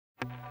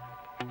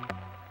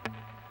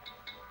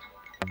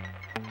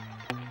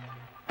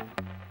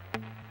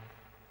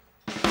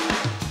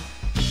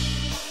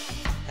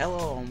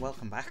Hello and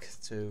welcome back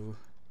to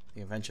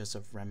the adventures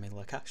of Remy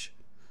LeCash,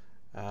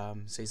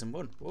 season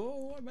 1. Whoa,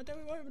 what am I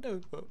doing? What am I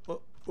doing?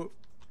 Whoa.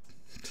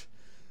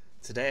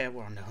 Today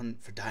we're on the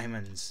hunt for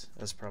diamonds,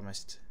 as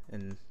promised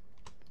in the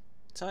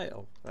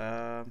title.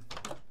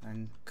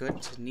 I'm going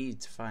to need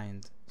to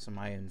find some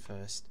iron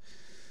first.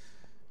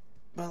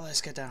 Well, let's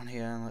get down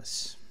here and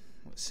let's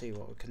see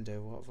what we can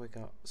do. What have we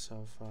got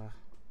so far?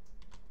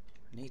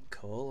 I need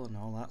coal and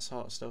all that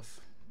sort of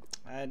stuff.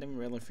 I didn't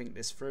really think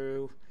this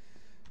through.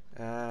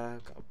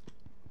 Got a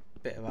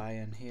bit of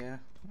iron here.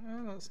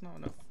 Oh, that's not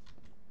enough.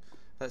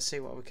 Let's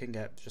see what we can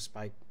get just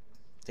by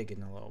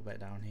digging a little bit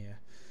down here.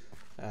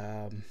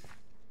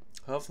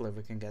 Hopefully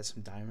we can get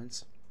some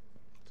diamonds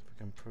so we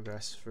can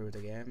progress through the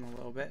game a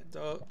little bit.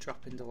 Don't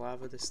drop into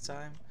lava this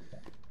time.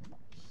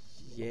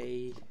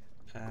 Yay.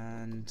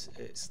 And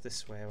it's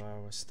this way where I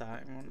was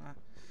starting, wasn't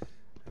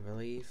I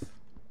believe.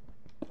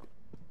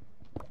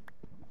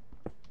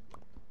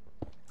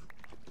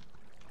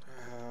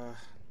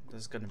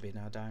 There's going to be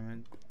no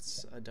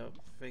diamonds, I don't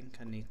think.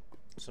 I need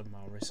some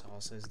more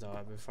resources though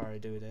before I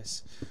do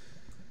this.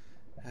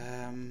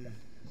 Trying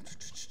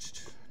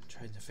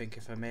to think,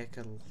 if I make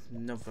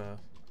another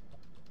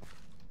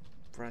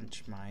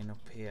branch mine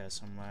up here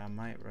somewhere, I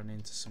might run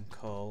into some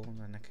coal and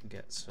then I can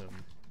get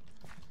some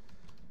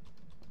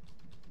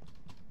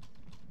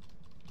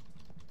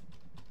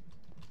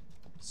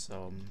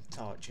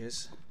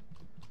torches.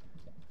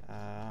 No,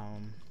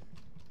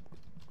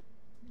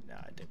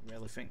 I didn't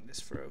really think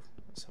this through.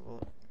 Let's have a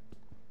look.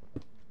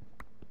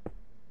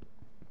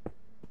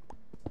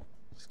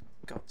 There's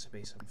got to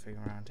be something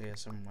around here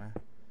somewhere.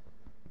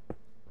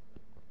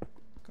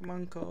 Come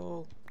on,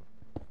 coal.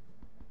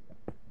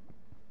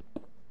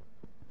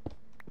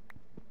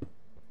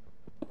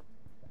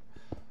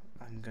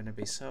 I'm gonna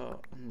be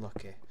so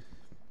unlucky.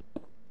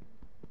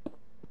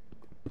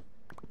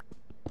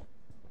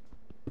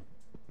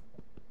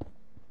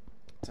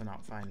 To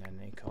not find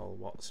any coal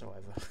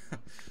whatsoever.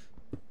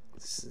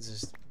 This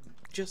is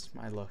just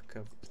my luck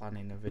of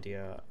planning a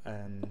video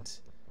and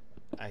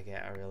I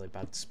get a really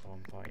bad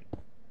spawn point.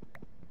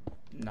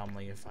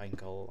 Normally you find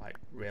coal like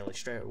really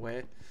straight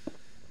away.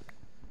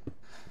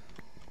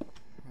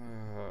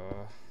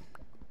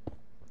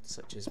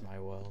 Such is my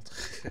world.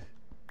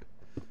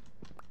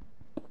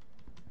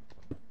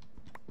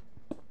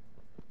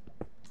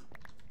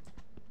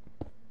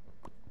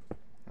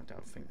 I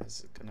don't think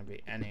there's gonna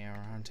be any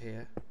around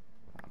here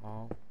at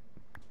all.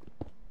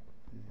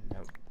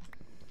 Nope.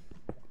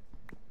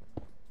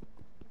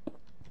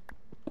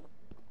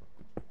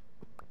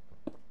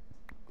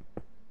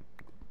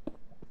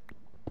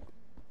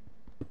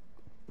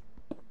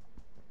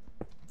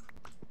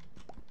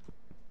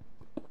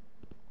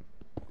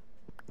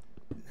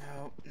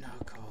 No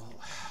coal.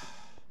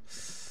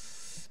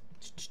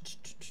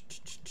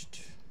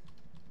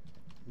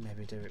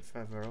 Maybe do it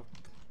further up.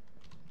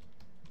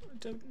 I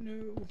don't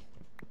know.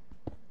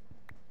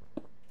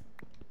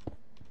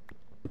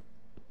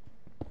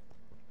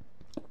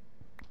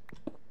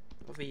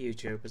 Other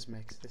YouTubers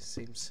make this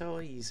seem so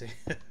easy.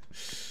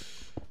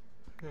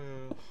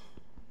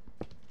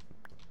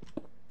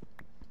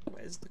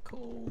 Where's the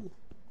coal?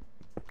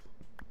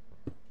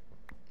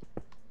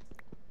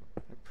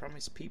 I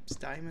promised peeps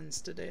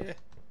diamonds today.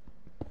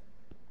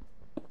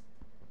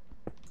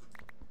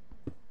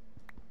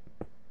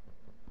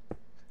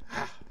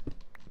 Ah!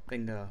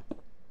 Bingo.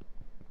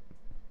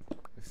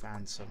 We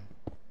found some.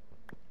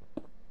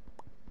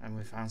 And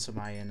we found some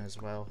iron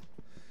as well.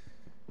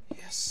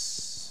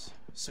 Yes!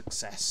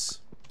 Success.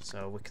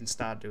 So we can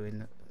start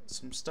doing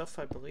some stuff,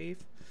 I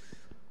believe.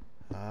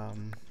 Not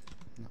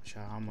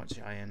sure how much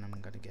iron I'm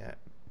gonna get.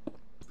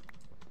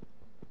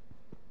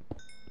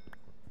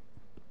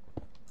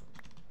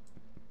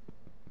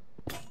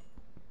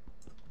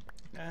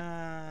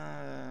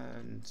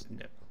 And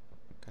no.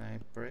 Can I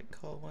break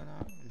coal or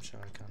not? I'm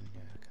sure I can.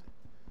 Yeah, I can.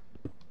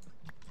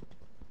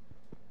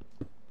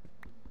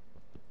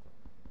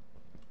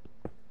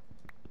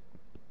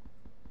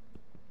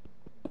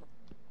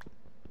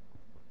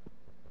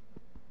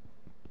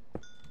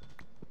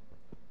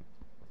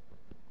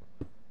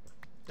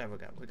 There we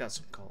go. We got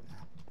some coal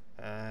now.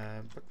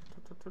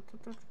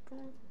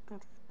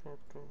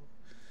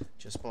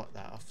 Just block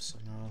that off so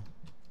no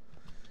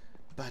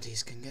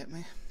baddies can get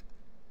me.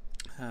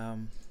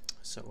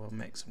 So we'll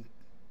make some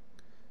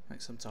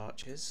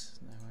torches.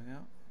 There we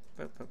go.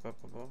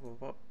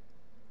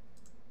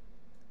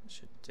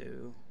 Should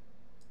do.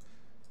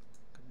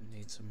 Gonna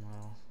need some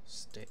more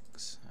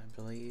sticks, I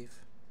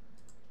believe.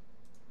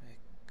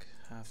 Make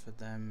half of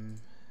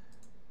them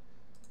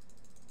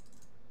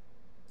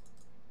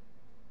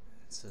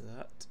into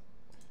that.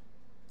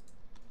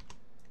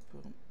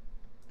 Boom.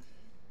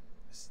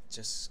 It's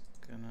just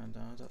gonna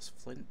no, that's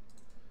flint.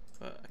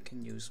 But I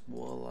can use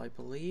wool, I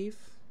believe.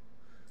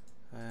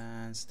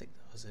 And stick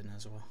those in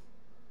as well.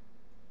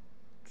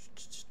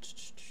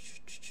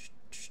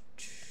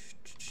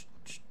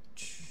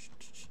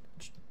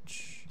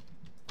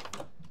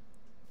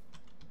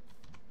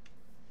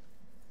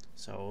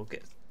 So we'll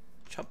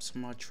chop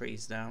some more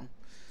trees down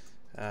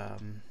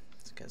to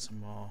get some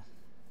more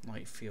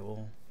like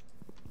fuel,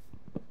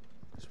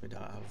 because we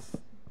don't have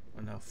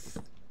enough.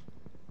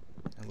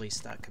 At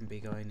least that can be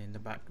going in the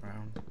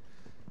background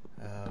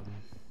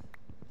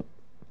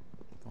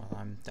while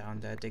I'm down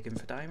there digging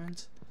for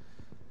diamonds.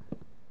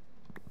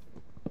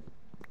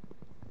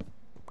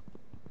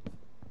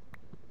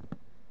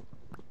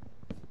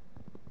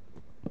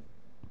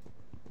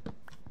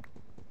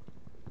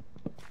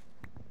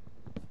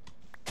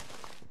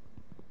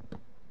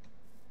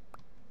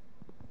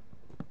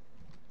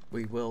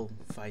 We will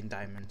find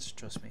diamonds,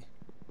 trust me.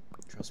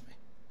 Trust me.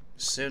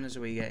 As soon as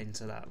we get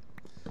into that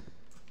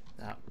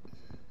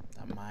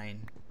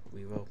mine,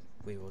 we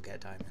will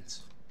get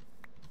diamonds.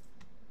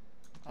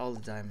 All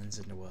the diamonds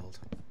in the world.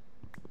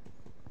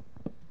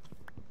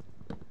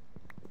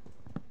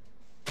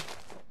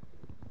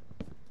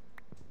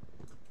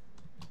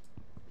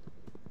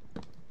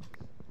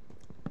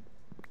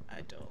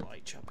 I don't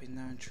like chopping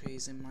down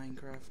trees in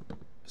Minecraft,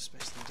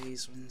 especially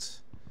these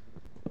ones.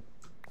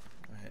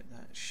 Right,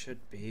 that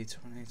should be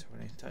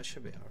 2020. That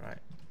should be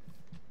alright.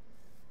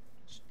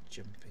 Just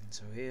jump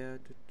into here.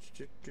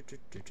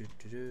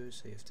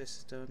 See if this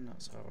is done.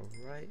 That's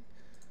alright.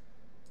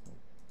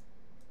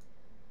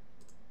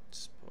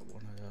 Just put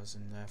one of those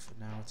in there for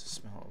now to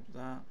smelt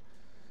up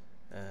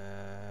that.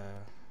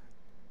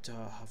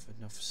 Don't have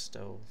enough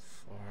stove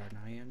for an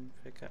iron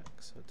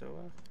pickaxe, or do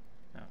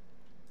I? No.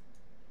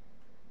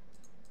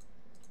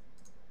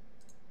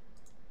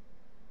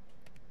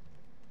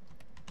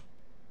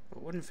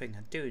 But one thing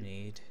I do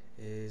need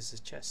is a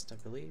chest, I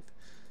believe.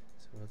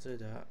 So I'll do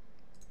that.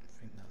 I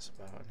think that's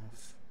about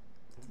enough.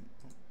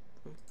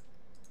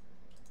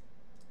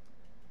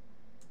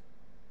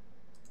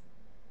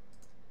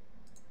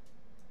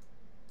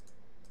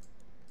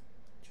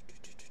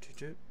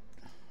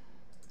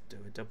 Do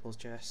a double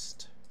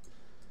chest.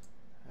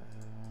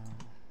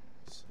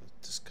 So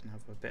just gonna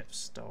have a bit of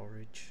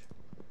storage.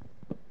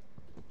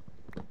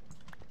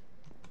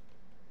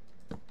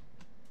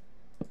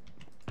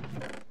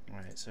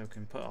 Right, so we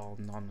can put all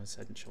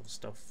non-essential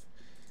stuff.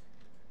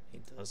 He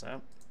does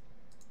that.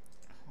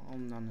 All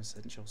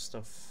non-essential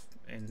stuff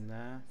in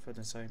there for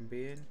the time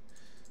being.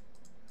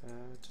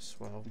 Just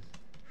well.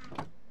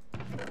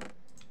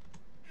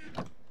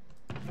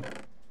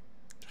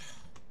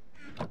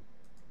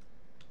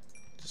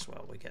 Just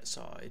while we get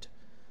sorted.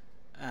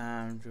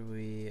 And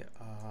we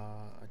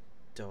are. I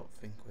don't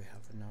think we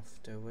have enough,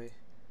 do we?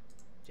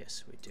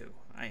 Yes, we do.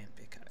 Iron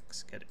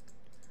pickaxe, get it.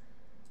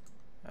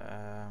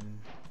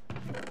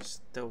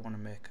 Still want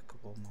to make a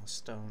couple more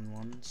stone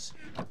ones,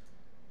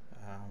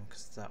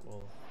 because that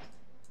will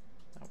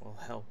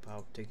help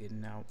out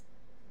digging out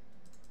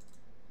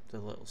the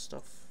little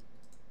stuff.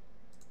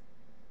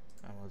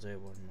 And we'll do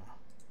one more.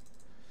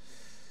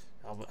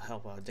 I'll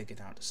help out digging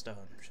out the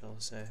stone, shall I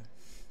say?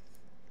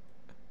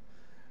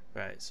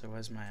 Right. So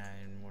where's my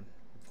iron one?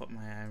 I'll put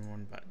my iron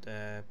one back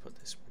there. Put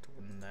this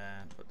one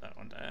there. Put that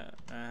one there.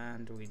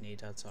 And we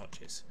need our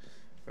torches.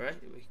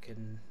 Right. We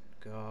can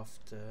go off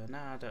to. No,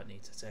 I don't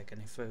need to take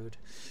any food.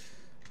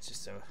 It's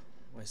just a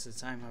waste of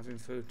time having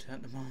food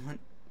at the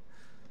moment.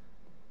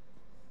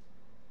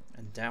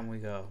 And down we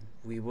go.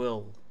 We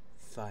will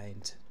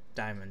find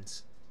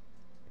diamonds.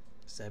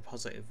 Stay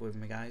positive with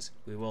me, guys.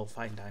 We will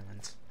find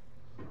diamonds.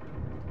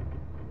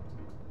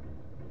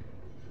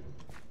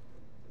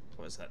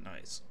 What is that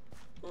noise?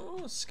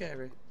 Oh,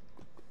 scary.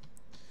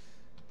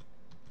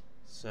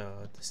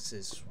 So this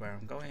is where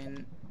I'm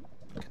going.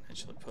 I can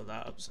actually put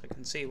that up so I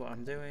can see what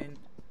I'm doing.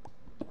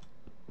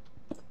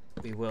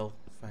 We will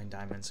find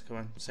diamonds. Come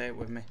on, say it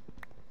with me.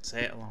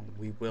 Say it along.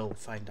 We will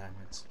find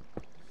diamonds.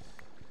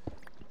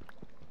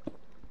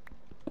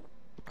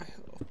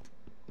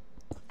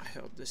 I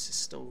hope this is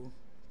still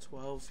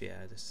 12.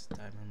 Yeah, this is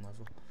diamond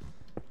level.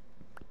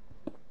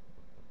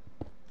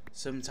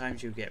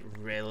 Sometimes you get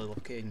really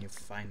lucky and you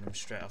find them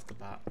straight off the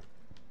bat.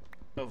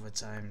 Other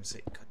times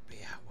it could be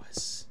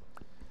hours.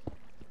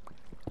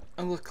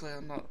 And luckily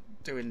I'm not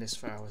doing this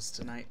for hours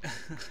tonight.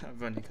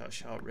 I've only got a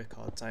short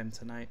record time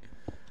tonight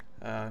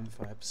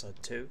for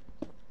episode 2.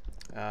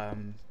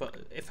 But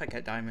if I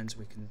get diamonds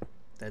we can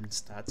then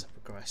start to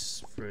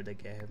progress through the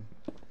game.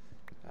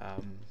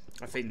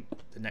 I think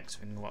the next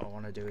thing what I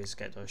want to do is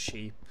get those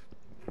sheep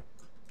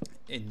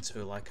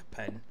into like a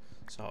pen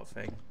sort of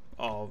thing.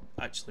 Or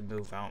actually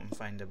move out and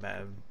find a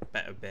better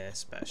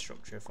base, better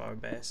structure for a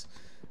base.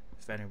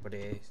 If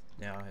anybody,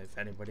 if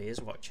anybody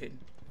is watching,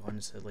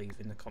 wants to leave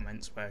in the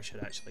comments where I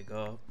should actually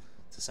go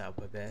to set up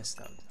a base,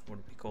 that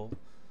would be cool.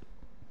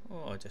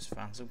 Oh, I just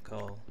found some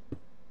coal.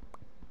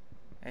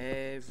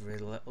 Every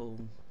little,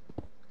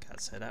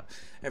 can't say that.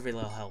 Every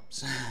little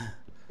helps.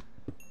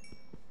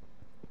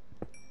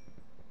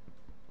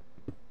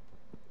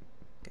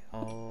 Get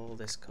all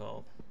this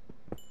coal.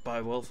 But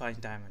I will find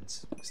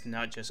diamonds. It's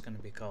not just going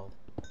to be coal.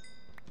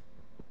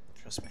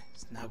 Trust me,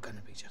 it's not going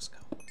to be just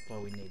coal.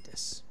 But we need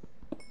this.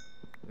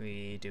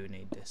 We do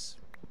need this.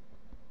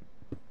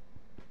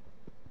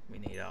 We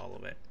need all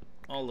of it.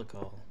 All the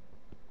coal.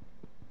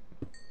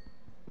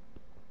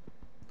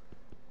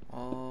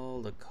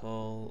 All the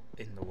coal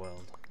in the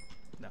world.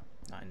 No,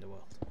 not in the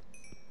world.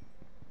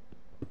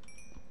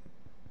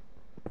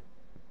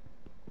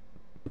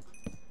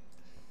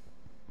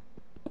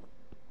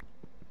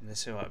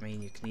 This is what I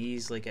mean. You can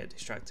easily get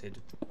distracted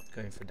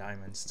going for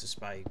diamonds just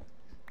by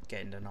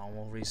getting the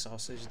normal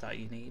resources that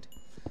you need.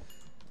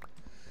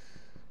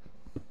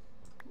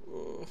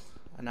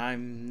 And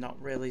I'm not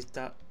really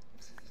that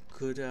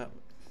good at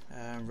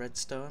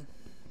redstone,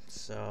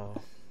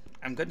 so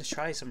I'm going to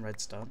try some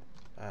redstone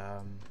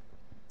of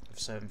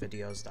certain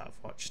videos that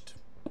I've watched.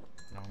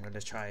 I'm going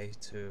to try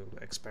to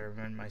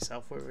experiment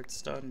myself with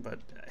redstone, but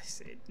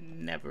it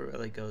never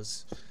really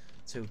goes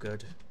too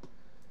good.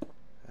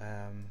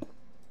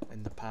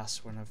 In the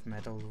past when I've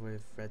meddled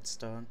with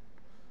redstone,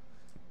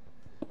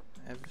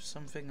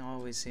 something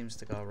always seems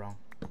to go wrong.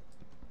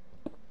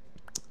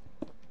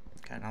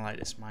 Kind of like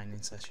this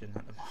mining session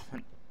at the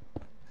moment.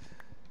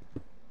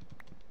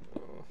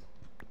 Oh.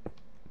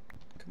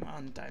 Come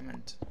on,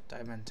 diamond,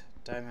 diamond,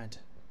 diamond,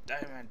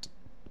 diamond.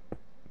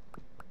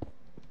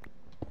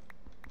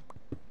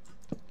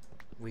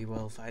 We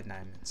will find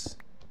diamonds.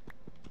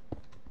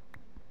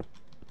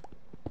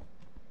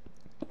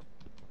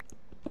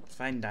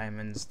 Find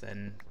diamonds,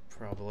 then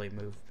probably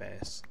move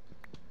base.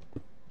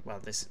 Well,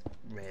 this isn't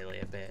really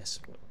a base,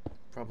 but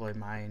probably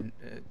mine.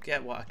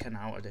 Get what I can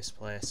out of this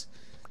place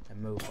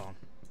and move on.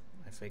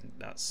 I think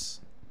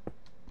that's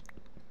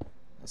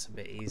a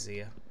bit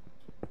easier.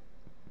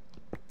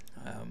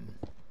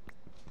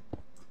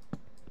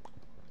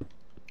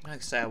 Like I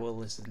say, I will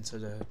listen to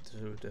the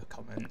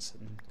comments,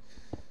 and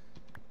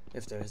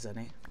if there is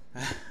any.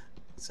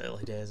 It's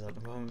early days at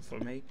the moment for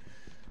me.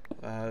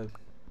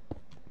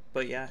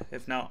 But yeah,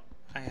 if not,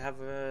 I have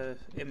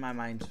in my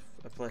mind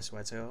a place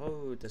where to go.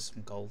 Oh, there's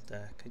some gold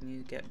there. Can you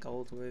get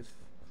gold with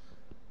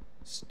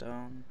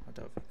stone? I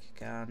don't think you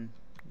can.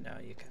 No,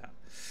 you can't.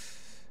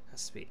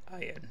 Has to be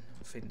iron.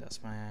 I think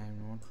that's my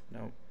iron one.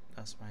 No,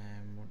 that's my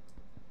iron one.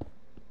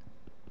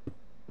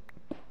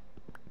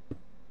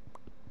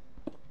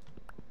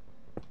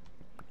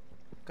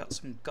 Got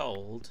some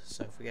gold,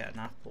 so if we get an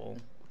apple,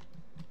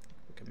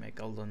 we can make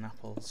golden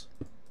apples.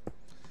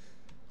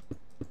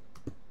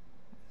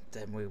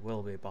 Then we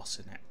will be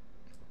bossing it.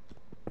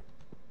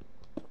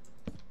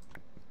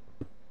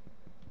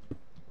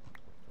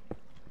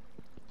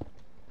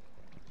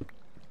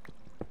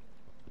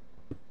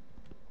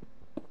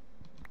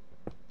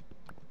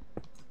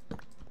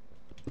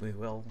 We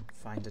will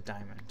find a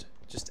diamond.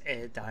 Just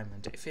a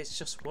diamond. If it's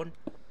just one,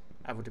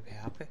 I would be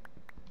happy.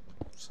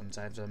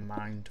 Sometimes I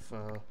mined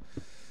for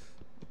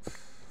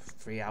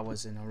 3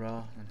 hours in a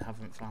row and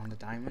haven't found a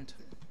diamond.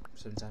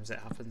 Sometimes it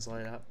happens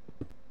like that.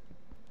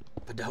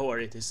 But don't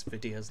worry, this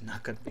video is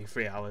not going to be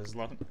 3 hours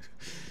long.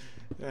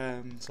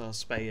 So I'll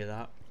spare you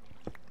that.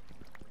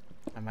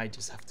 I might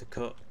just have to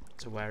cut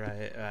to where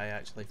I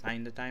actually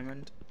find a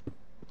diamond.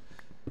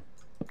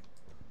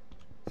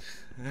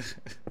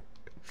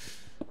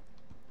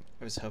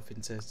 I was hoping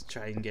to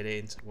try and get it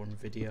into one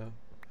video.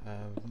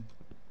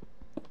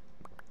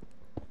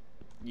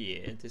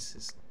 Yeah, this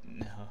is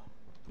no.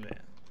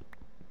 Yeah.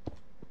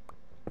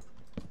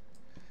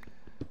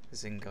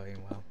 This isn't going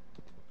well.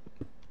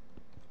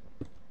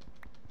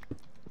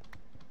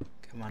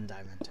 Come on,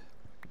 diamond.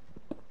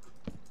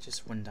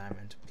 Just one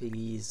diamond,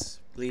 please.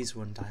 Please,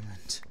 one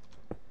diamond.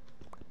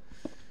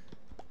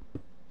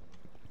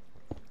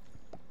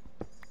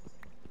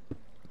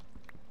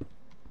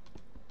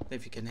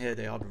 If you can hear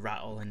the odd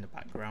rattle in the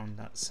background,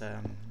 that's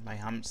my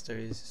hamster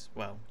is,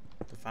 well,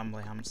 the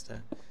family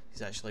hamster.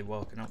 He's actually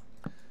woken up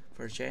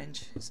for a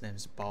change. His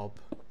name's Bob,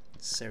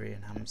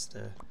 Syrian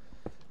hamster.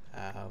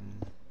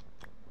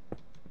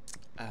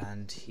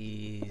 And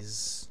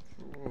he's,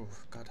 oh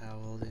god, how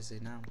old is he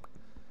now?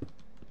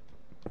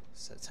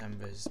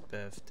 September's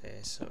birthday,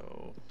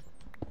 so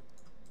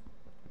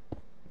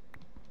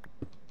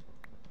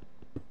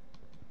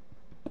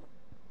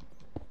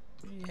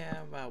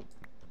yeah,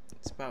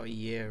 it's about a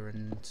year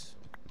and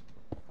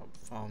about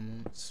 4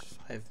 months,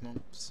 5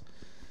 months.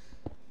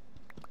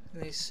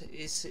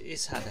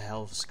 He's had a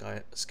hell of a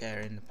scare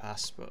in the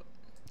past, but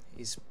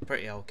he's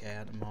pretty okay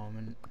at the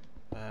moment.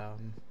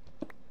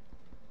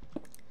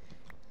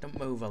 Don't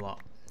move a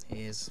lot.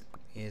 He is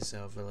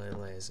overly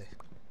lazy.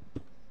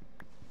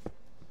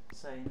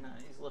 Saying that,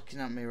 he's looking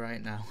at me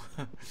right now.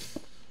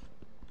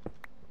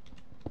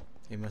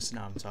 He must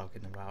know I'm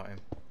talking about him.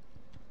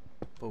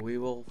 But we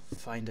will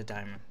find a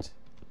diamond.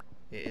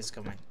 It is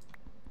coming.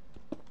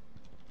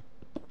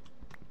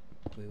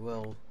 We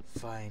will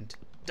find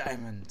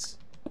diamonds.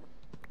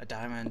 A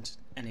diamond,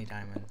 any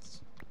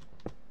diamonds.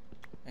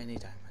 Any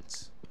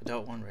diamonds. I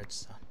don't want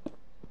redstone.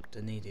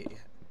 Don't need it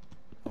yet.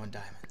 I want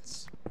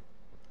diamonds.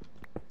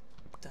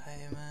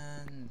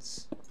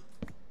 Diamonds.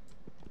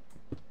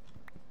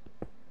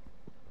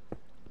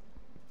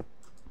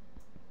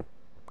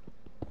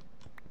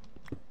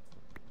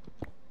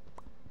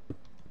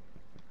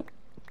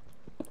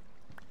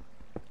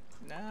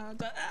 No,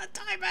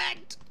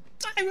 diamond!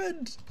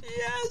 Diamond!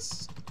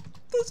 Yes!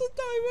 There's a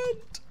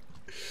diamond!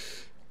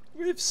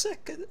 With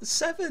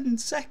 7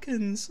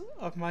 seconds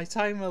of my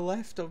timer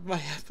left of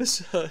my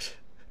episode.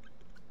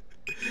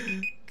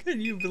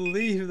 Can you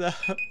believe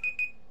that?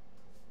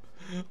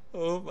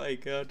 Oh my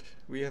god,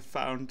 we have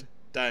found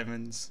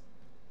diamonds.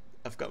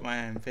 I've got my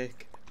iron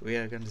pick. we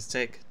are going to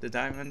take the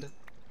diamond.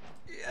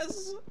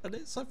 Yes, and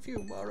it's a few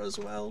more as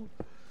well.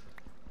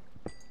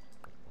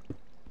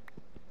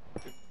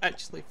 We've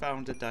actually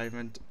found a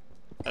diamond,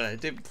 and I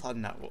didn't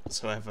plan that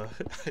whatsoever.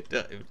 I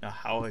don't even know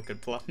how I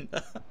could plan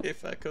that,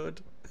 if I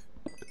could.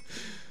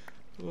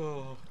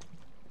 Oh,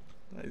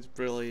 that is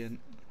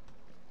brilliant.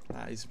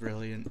 That is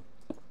brilliant.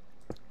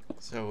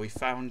 So we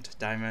found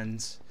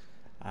diamonds,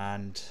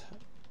 and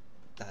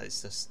that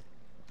is just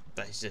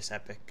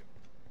epic.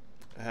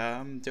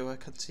 Do I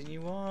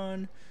continue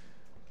on?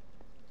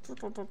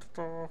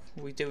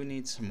 We do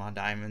need some more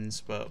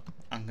diamonds, but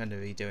I'm going to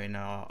be doing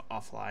an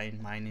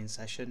offline mining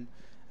session,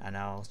 and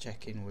I'll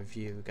check in with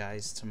you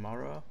guys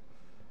tomorrow.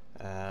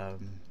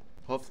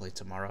 Hopefully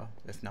tomorrow,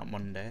 if not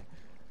Monday,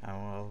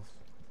 and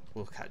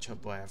we'll catch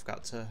up where I've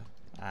got to,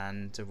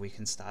 and we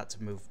can start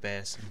to move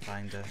base and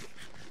find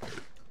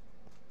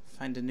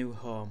a new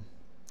home,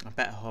 a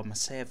better home, a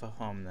safer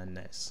home than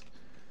this,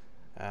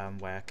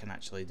 where I can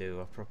actually do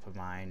a proper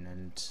mine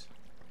and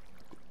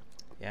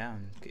yeah,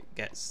 and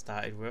get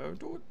started with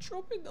don't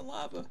drop in the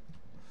lava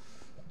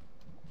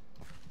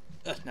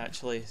and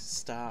actually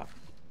start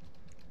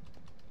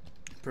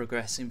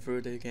progressing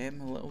through the game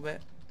a little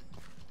bit.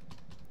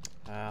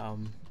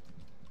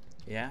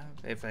 Yeah,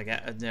 if I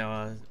get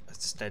a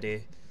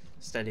steady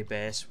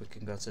base, we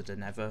can go to the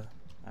Nether.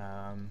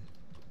 I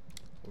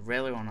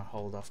really want to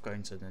hold off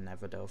going to the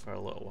Nether though for a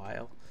little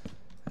while,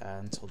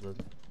 until the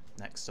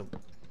next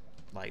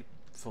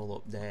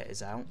full update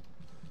is out,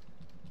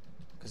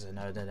 because I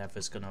know the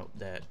Nether's going to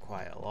update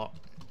quite a lot,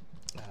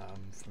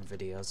 from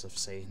videos I've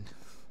seen.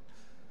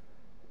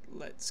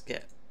 Let's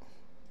get...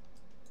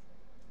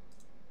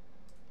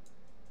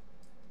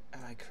 Am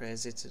I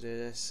crazy to do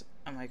this?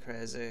 Am I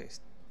crazy?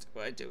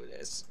 Do I do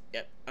this?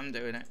 Yep, I'm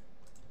doing it.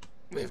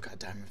 We've got a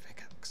diamond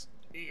pickaxe.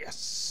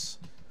 Yes!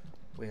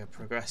 We are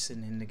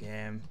progressing in the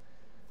game,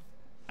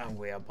 and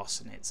we are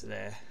bossing it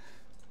today.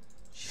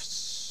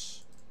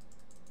 Yes!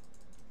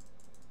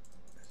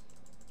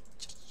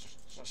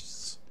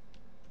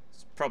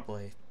 It's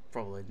probably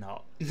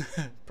not.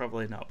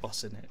 Probably not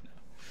bossing it. No.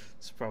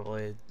 It's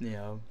probably, you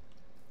know,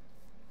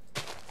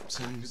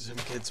 some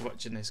kids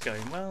watching this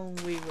going, well,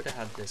 we would have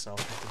had this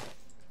already.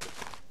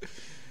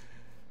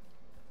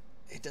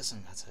 It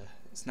doesn't matter.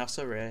 It's not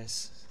a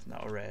race. It's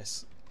not a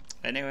race.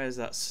 Anyways,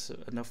 that's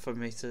enough for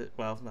me to...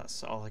 Well,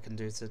 that's all I can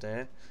do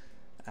today.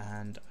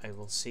 And I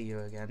will see you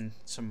again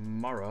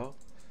tomorrow,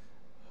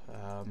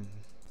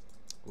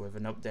 with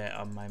an update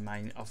on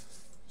my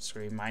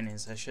off-screen mining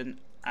session.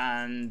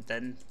 And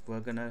then we're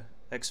going to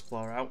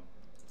explore out,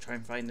 try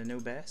and find a new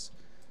base.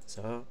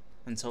 So,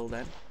 until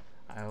then,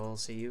 I will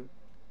see you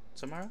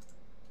tomorrow.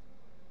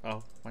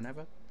 Or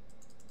whenever.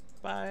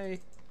 Bye.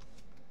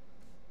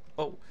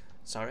 Oh,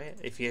 sorry,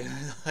 if you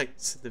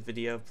liked the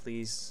video,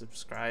 please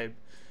subscribe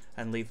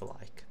and leave a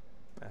like.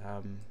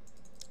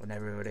 And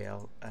everybody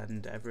else,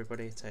 and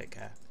everybody take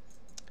care.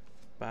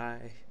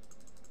 Bye.